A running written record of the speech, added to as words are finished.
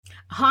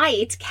Hi,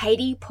 it's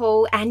Katie,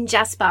 Paul and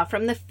Jasper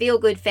from the Feel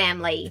Good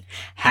family.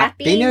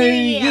 Happy New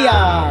Year!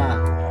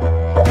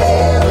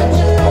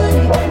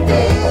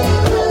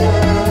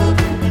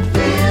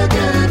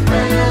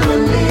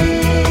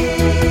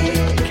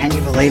 Can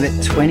you believe it?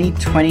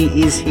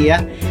 2020 is here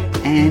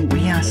and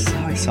we are so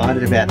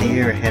excited about the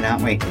year ahead,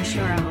 aren't we? We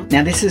sure are.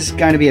 Now, this is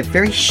going to be a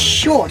very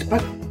short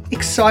but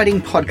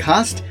exciting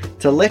podcast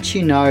to let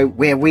you know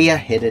where we are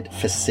headed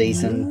for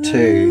season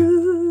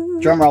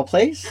 2. Drum roll,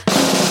 please.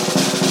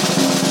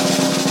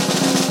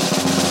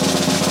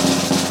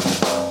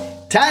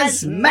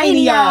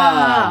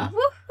 Tasmania!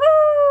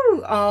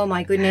 Woohoo! Oh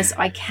my goodness,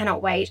 I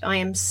cannot wait. I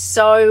am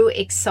so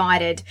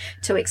excited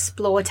to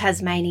explore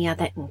Tasmania,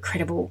 that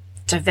incredible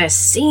diverse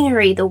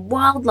scenery, the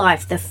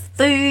wildlife, the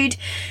food.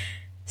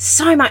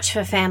 So much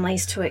for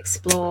families to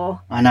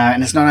explore. I know,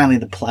 and it's not only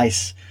the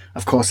place,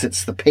 of course,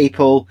 it's the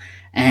people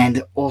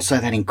and also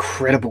that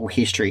incredible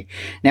history.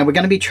 Now, we're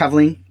going to be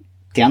travelling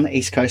down the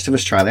east coast of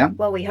Australia.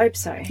 Well, we hope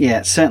so.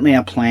 Yeah, certainly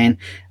our plan.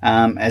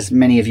 As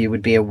many of you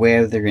would be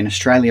aware, whether in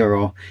Australia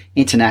or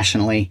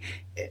internationally,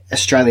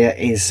 Australia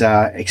is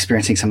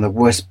experiencing some of the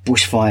worst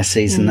bushfire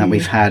season that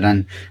we've had.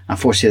 And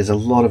unfortunately, there's a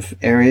lot of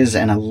areas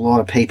and a lot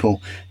of people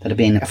that are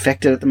being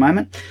affected at the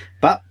moment.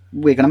 But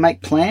we're going to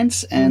make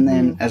plans, and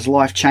then as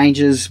life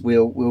changes,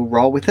 we'll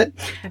roll with it.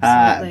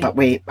 Absolutely. But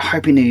we're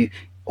hoping to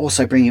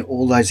also bring you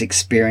all those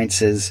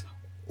experiences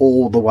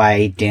all the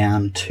way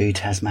down to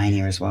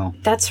Tasmania as well.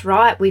 That's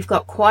right. We've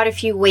got quite a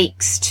few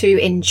weeks to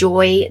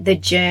enjoy the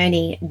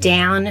journey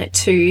down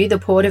to the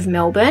Port of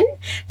Melbourne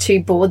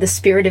to board the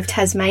Spirit of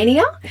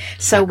Tasmania.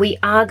 So we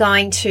are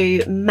going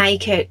to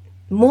make it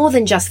more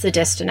than just the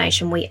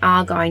destination. We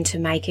are going to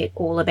make it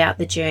all about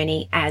the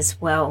journey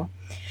as well.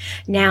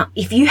 Now,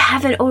 if you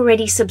haven't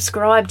already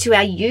subscribed to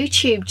our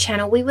YouTube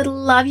channel, we would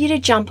love you to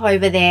jump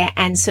over there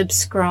and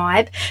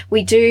subscribe.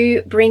 We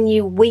do bring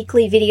you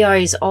weekly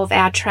videos of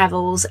our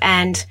travels,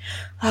 and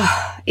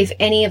if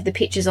any of the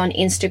pictures on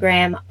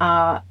Instagram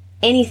are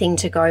anything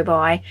to go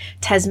by,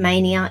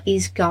 Tasmania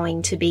is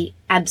going to be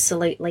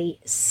absolutely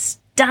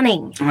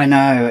stunning. I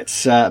know,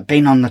 it's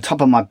been on the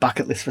top of my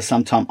bucket list for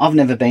some time. I've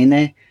never been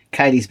there.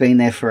 Katie's been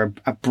there for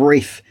a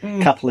brief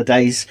couple of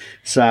days,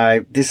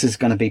 so this is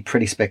going to be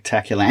pretty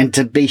spectacular. And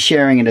to be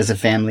sharing it as a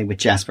family with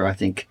Jasper, I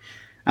think,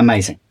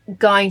 amazing.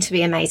 Going to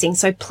be amazing.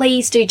 So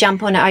please do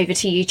jump on over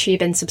to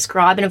YouTube and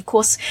subscribe. And of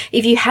course,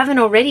 if you haven't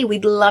already,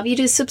 we'd love you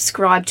to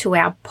subscribe to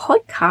our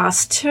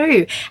podcast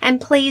too. And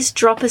please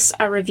drop us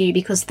a review,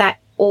 because that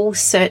all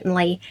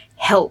certainly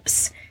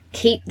helps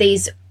keep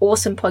these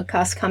awesome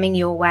podcasts coming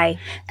your way.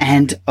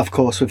 And, of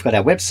course, we've got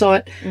our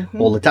website,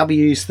 all the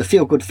W's,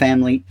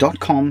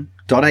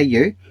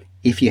 thefeelgoodfamily.com.au.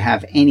 If you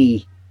have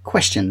any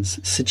questions,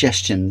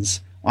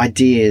 suggestions,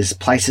 ideas,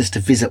 places to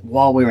visit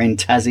while we're in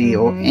Tassie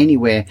or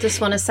anywhere.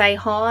 Just want to say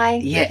hi.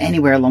 Yeah,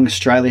 anywhere along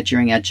Australia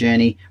during our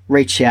journey,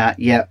 reach out.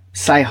 Yeah,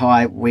 say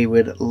hi. We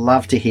would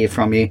love to hear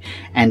from you.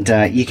 And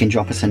you can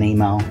drop us an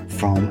email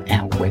from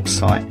our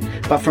website.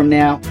 But from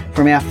now,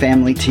 from our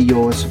family to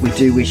yours, we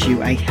do wish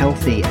you a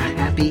healthy, a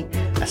happy,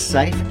 a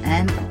safe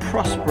and a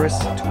prosperous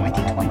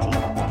 2020.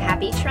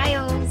 Happy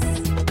trails.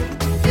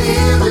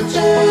 Feel the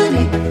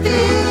journey,